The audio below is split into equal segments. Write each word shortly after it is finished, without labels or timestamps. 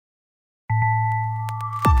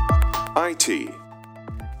IT,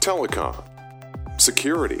 telecom,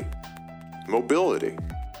 security, mobility,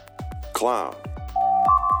 cloud.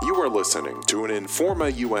 You are listening to an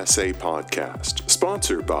Informa USA podcast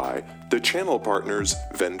sponsored by the Channel Partners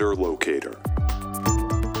Vendor Locator.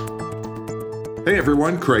 Hey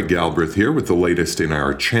everyone, Craig Galbraith here with the latest in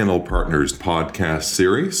our Channel Partners podcast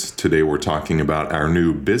series. Today we're talking about our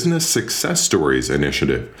new Business Success Stories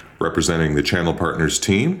initiative. Representing the Channel Partners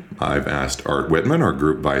team, I've asked Art Whitman, our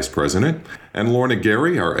Group Vice President, and Lorna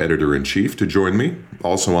Gary, our Editor-in-Chief, to join me.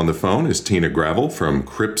 Also on the phone is Tina Gravel from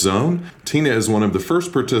CryptZone. Tina is one of the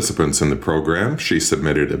first participants in the program. She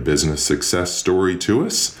submitted a business success story to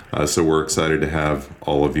us, so we're excited to have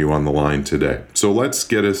all of you on the line today. So let's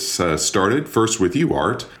get us started. First with you,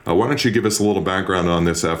 Art. Why don't you give us a little background on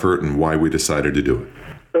this effort and why we decided to do it?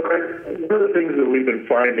 One of the things that we've been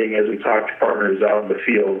finding as we talk to partners out in the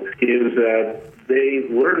field is that they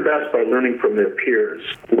learn best by learning from their peers.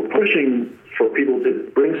 We're pushing for people to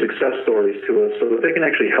bring success stories to us so that they can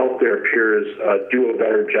actually help their peers do a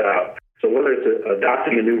better job. So whether it's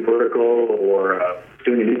adopting a new vertical or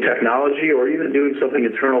doing a new technology or even doing something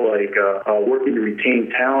internal like working to retain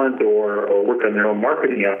talent or work on their own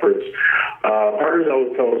marketing efforts, partners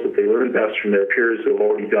always tell us that they learn best from their peers who have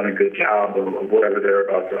already done a good job of whatever they're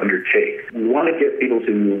about to undertake. We want to get people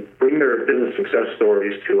to bring their business success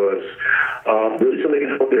stories to us really so they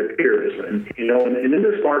can help their peers. And, in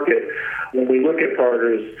this market, when we look at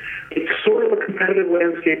partners, it's sort of a competitive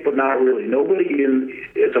landscape, but not really. Nobody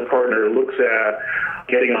as a partner looks at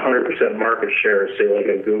getting 100% market share, say like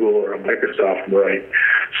a Google or a Microsoft, right?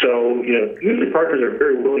 So, usually partners are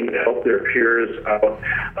very willing to help their peers out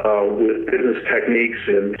with business techniques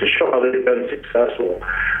and to show how they've been successful.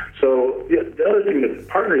 So the other thing that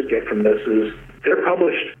partners get from this is they're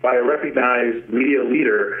published by a recognized media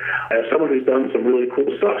leader as someone who's done some really cool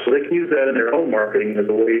stuff. So they can use that in their own marketing as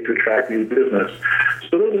a way to attract new business.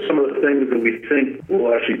 So those are some of the things that we think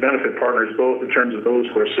will actually benefit partners, both in terms of those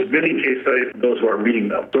who are submitting case studies and those who are reading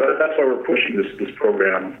them. So that's why we're pushing this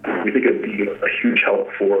program. We think it'd be a huge help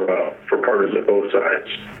for partners at both sides.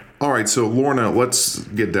 All right, so Lorna, let's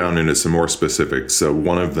get down into some more specifics.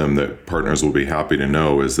 One of them that partners will be happy to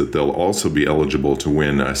know is that they'll also be eligible to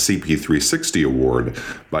win a CP360 award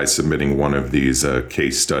by submitting one of these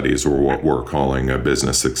case studies, or what we're calling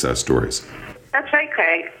business success stories. That's right,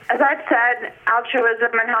 Craig. As I've said,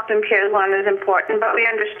 altruism and helping peers learn is important, but we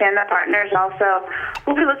understand that partners also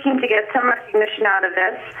will be looking to get some recognition out of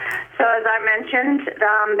this. So as I mentioned,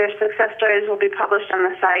 their success stories will be published on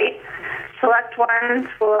the site. Select ones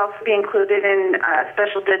will also be included in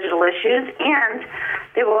special digital issues, and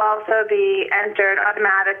they will also be entered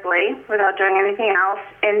automatically without doing anything else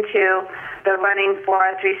into the running for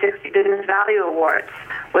 360 Business Value Awards,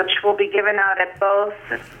 which will be given out at both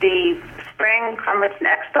the Spring Conference and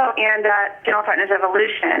Expo and at Channel Partners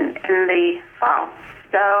Evolution in the fall.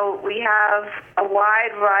 So we have a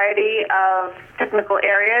wide variety of technical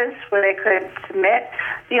areas where they could submit.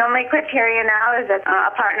 The only criteria now is that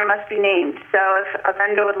a partner must be named. So if a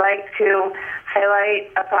vendor would like to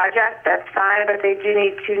highlight a project, that's fine, but they do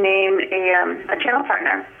need to name a channel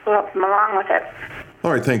partner who helps them along with it.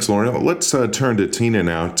 All right, thanks, Lorna. Let's turn to Tina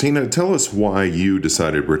now. Tina, tell us why you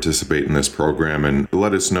decided to participate in this program and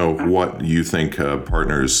let us know what you think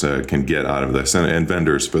partners can get out of this and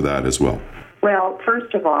vendors for that as well. Well,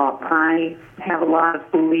 first of all, I have a lot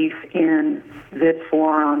of belief in this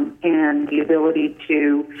forum and the ability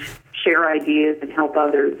to share ideas and help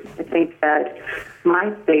others. I think that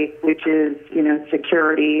my space, which is,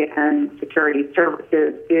 security and security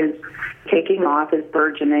services, is taking off, is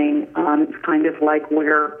burgeoning. It's kind of like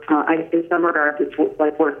where, in some regards, it's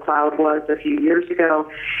like where cloud was a few years ago,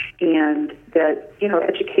 and that,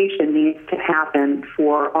 education needs to happen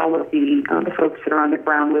for all of the folks that are on the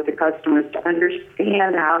ground with the customers to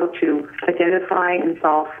understand how to identify and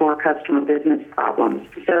solve for customer business problems.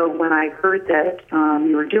 So when I heard that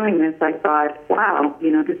you were doing this, I thought, wow,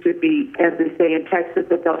 this would be, as they say in Texas,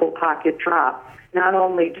 a double pocket drop. Not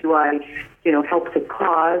only do I, help the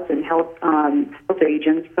cause and help sales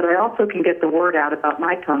agents, but I also can get the word out about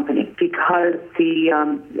my company because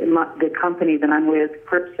the company that I'm with,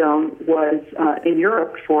 CryptZone, was in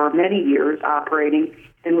Europe for many years operating,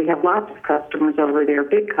 and we have lots of customers over there,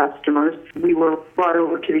 big customers. We were brought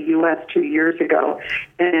over to the U.S. 2 years ago,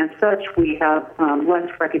 and as such, we have less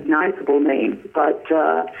recognizable names, but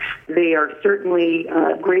they are certainly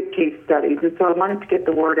great case studies. And so I wanted to get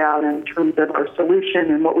the word out in terms of our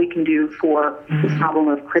solution and what we can do for the problem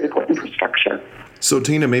of critical infrastructure. So,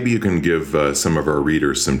 Tina, maybe you can give some of our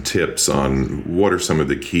readers some tips on what are some of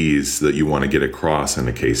the keys that you want to get across in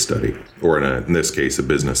a case study, or in this case, a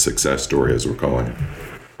business success story, as we're calling it.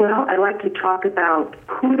 Well, I like to talk about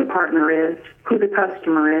who the partner is, who the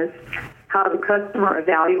customer is, how the customer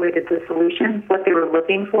evaluated the solution, what they were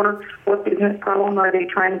looking for, what business problem are they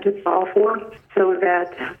trying to solve for, so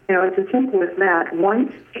that, it's as simple as that.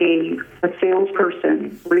 Once a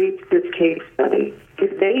salesperson reads this case study,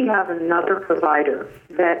 if they have another provider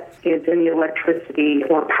that is in the electricity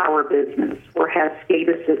or power business or has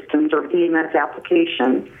SCADA systems or EMS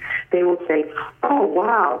applications, they will say, oh,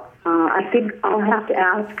 wow, I think I'll have to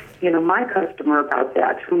ask, my customer about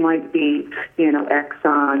that, who might be,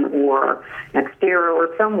 Exxon or Nextera or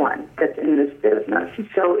someone that's in this business.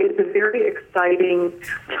 So it's a very exciting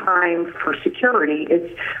time for security.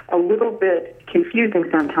 It's a little bit confusing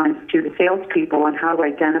sometimes to the salespeople on how to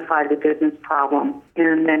identify the business problem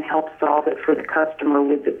and then help solve it for the customer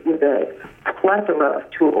with a plethora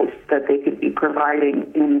of tools that they could be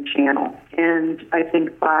providing in the channel. And I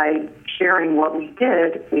think by sharing what we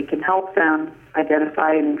did, we can help them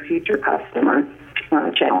identify any future customer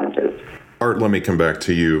challenges. Art, let me come back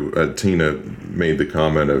to you. Tina made the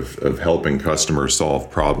comment of helping customers solve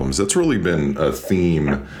problems. That's really been a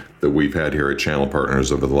theme that we've had here at Channel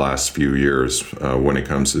Partners over the last few years when it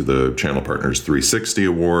comes to the Channel Partners 360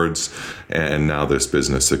 Awards and now this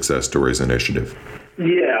Business Success Stories Initiative.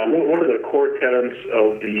 Yeah, one of the core tenets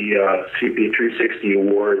of the CP360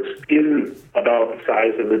 Awards isn't about the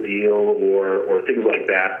size of the deal or things like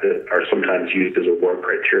that are sometimes used as award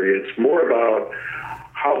criteria. It's more about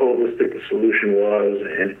how holistic the solution was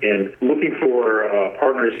and looking for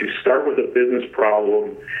partners who start with a business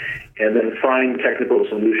problem and then find technical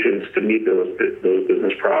solutions to meet those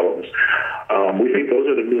business problems. We think those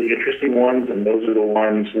are the really interesting ones, and those are the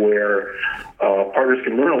ones where partners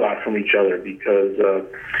can learn a lot from each other because,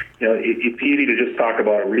 it's easy to just talk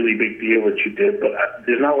about a really big deal that you did, but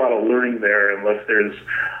there's not a lot of learning there unless there's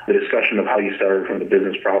the discussion of how you started from the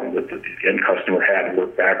business problem that the end customer had and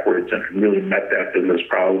worked backwards and really met that business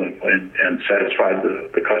problem and satisfied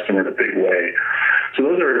the customer in a big way. So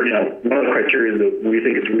those are, one of the criteria that we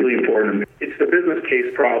think is really important. It's the business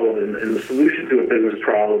case problem and the solution to a business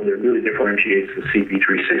problem that really differentiates the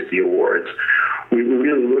CP360 Awards. We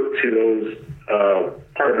really look to those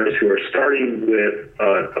partners who are starting with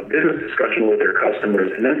a business discussion with their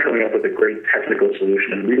customers and then coming up with a great technical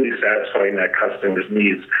solution and really satisfying that customer's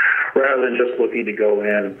needs rather than just looking to go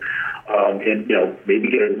in and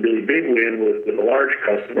maybe get a really big win with a large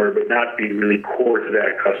customer but not be really core to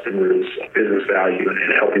that customer's business value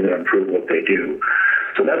and helping them improve what they do.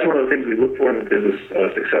 So that's one of the things we look for in the business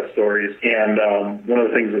success stories, and one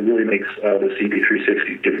of the things that really makes the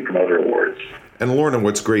CP360 different from other awards. And Lorna,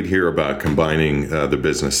 what's great here about combining the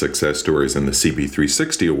business success stories and the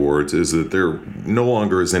CP360 Awards is that there no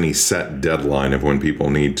longer is any set deadline of when people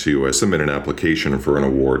need to submit an application for an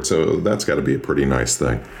award. So that's got to be a pretty nice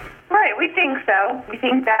thing. Right, we think so. We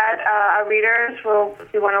think that our readers will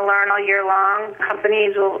want to learn all year long.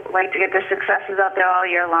 Companies will like to get their successes out there all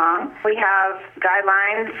year long. We have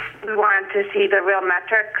guidelines. We want to see the real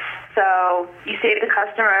metrics. So you save the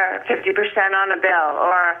customer 50% on a bill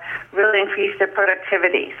or really increase their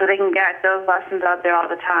productivity so they can get those lessons out there all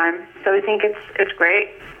the time. So we think it's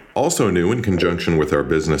great. Also new in conjunction with our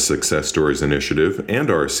Business Success Stories Initiative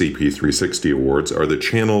and our CP360 Awards are the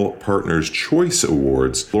Channel Partners Choice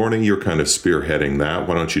Awards. Lorna, you're kind of spearheading that.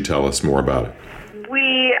 Why don't you tell us more about it?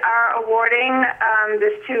 We are awarding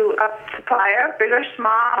this to a supplier, big or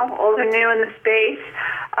small, old or new in the space,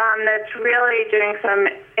 that's really doing some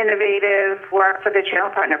innovative work for the Channel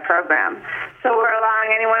Partner Program. So we're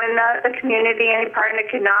allowing anyone in the community, any partner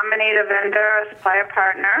can nominate a vendor, a supplier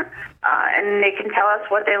partner, and they can tell us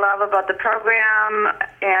what they love about the program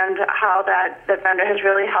and how the vendor has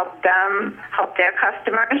really helped them help their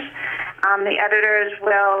customers. The editors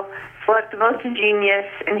will select the most ingenious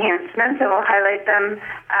enhancements and we'll highlight them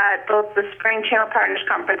at both the Spring Channel Partners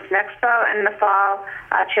Conference and Expo and the Fall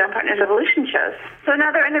Channel Partners Evolution shows. So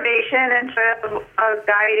another innovation and sort of a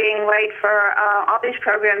guiding light for all these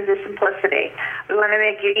programs is simplicity. We want to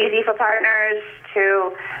make it easy for partners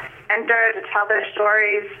to enter, to tell their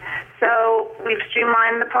stories. So we've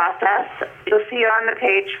streamlined the process. You'll see on the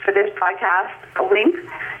page for this podcast a link.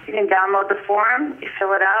 You can download the form, you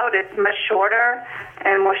fill it out. It's much shorter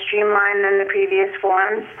and more streamlined than the previous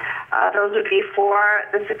forms. Those would be for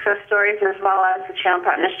the success stories as well as the Channel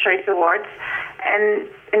Partners Choice Awards, and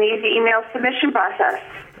an easy email submission process.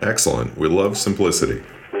 Excellent. We love simplicity.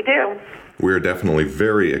 We do. We're definitely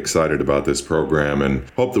very excited about this program and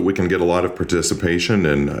hope that we can get a lot of participation.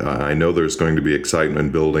 And I know there's going to be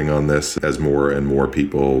excitement building on this as more and more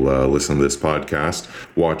people listen to this podcast,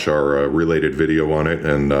 watch our related video on it,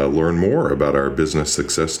 and learn more about our Business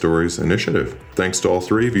Success Stories initiative. Thanks to all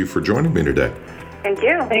three of you for joining me today. Thank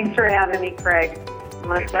you. Thanks for having me, Craig.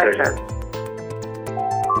 My pleasure.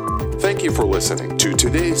 Thank you for listening to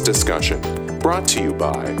today's discussion, brought to you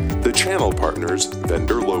by the Channel Partners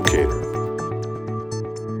Vendor Locator.